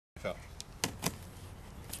Fell.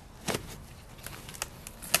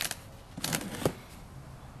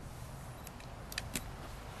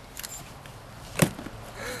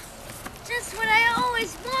 Just what I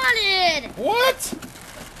always wanted! What?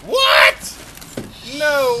 What?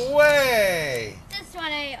 No way! That's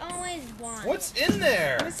what I always wanted. What's in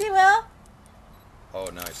there? Let me see, Will. Oh,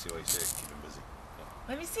 now I see what you say. Keep him busy.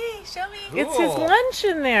 Let me see. Show me. Cool. It's his lunch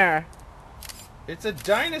in there. It's a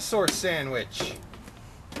dinosaur sandwich.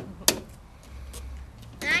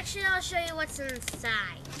 Actually, I'll show you what's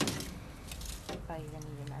inside.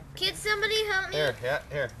 Can somebody help me?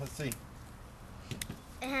 Here, let's see.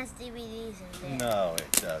 It has DVDs in there. No,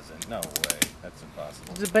 it doesn't. No way. That's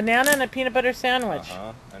impossible. It's a banana and a peanut butter sandwich.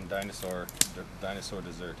 And dinosaur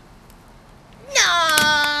dessert. No!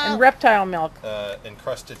 And reptile milk.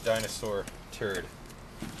 Encrusted dinosaur turd.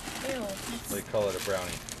 Ew. They call it a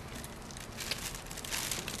brownie.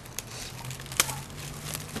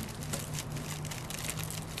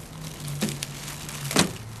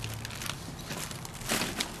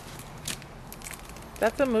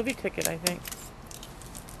 That's a movie ticket, I think.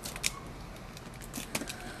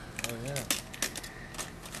 Oh yeah.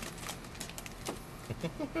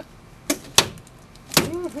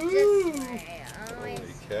 Holy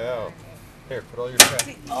cow. Here, put all your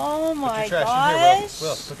trash. Oh my Put your trash in here, gosh.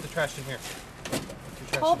 Will, put the trash in here. Put your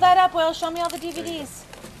trash Hold in that here. up, Will. Show me all the DVDs.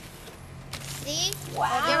 See?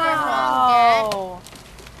 Wow.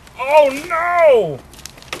 Oh no!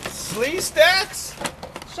 Slee stacks?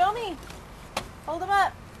 Show me. Hold them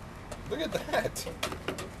up. Look at that.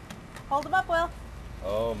 Hold them up, Will.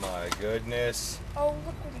 Oh my goodness. Oh,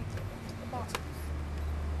 look what he did.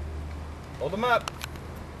 Hold them up.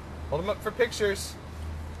 Hold them up for pictures.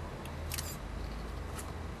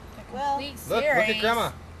 Will. Look at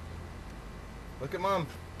Grandma. Look at Mom.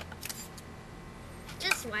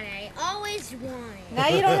 Just what I always wanted. Now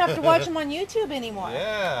you don't have to watch them on YouTube anymore.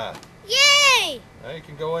 Yeah. Yay! Now you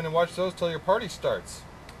can go in and watch those till your party starts.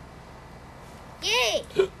 Yay!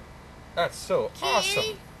 That's so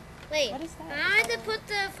awesome. Wait, What is that? I had to put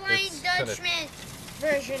the Flying It's kinda- Dutchman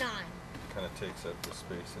version on. Kind of takes up the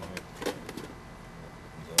space in here.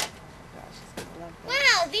 So,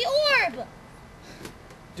 Wow, the orb!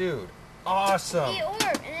 dude, awesome. The orb,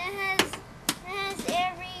 and it has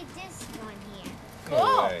every disc on here. No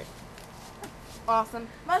Cool. way. Awesome.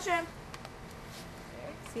 Mushroom.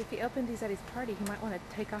 See, if he opened these at his party, he might want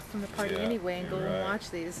to take off from the party Yeah, anyway and go you're and right. watch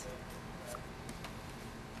these.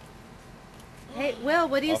 Hey, Will,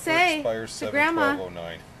 what do you Offer say expires to Grandma?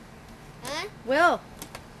 7/12/09. Huh? Will,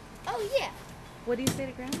 Oh, yeah. what do you say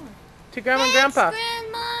to Grandma? To Grandma and Thanks, Grandpa.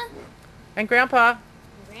 Grandma. And Grandpa.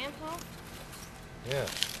 Grandpa? Yeah.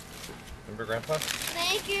 Remember Grandpa?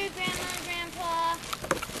 Thank you, Grandma and Grandpa.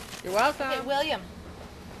 You're welcome. Okay, William.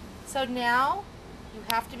 So now you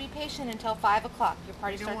have to be patient until 5 o'clock. Your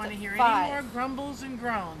party You don't starts want to at hear 5. any more grumbles and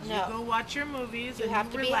groans. No. You go watch your movies You and have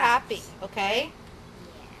to be relax. happy, okay?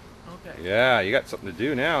 Okay. Yeah, you got something to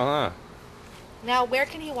do now, huh? Now, where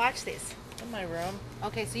can he watch these? In my room.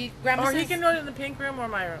 Okay, so Grandma Or says... he can go to the pink room or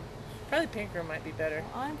my room. Probably pink room might be better.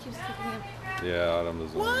 Autumn keeps kicking him. Yeah, Autumn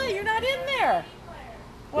is. Why? You're not in there.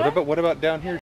 What about down here?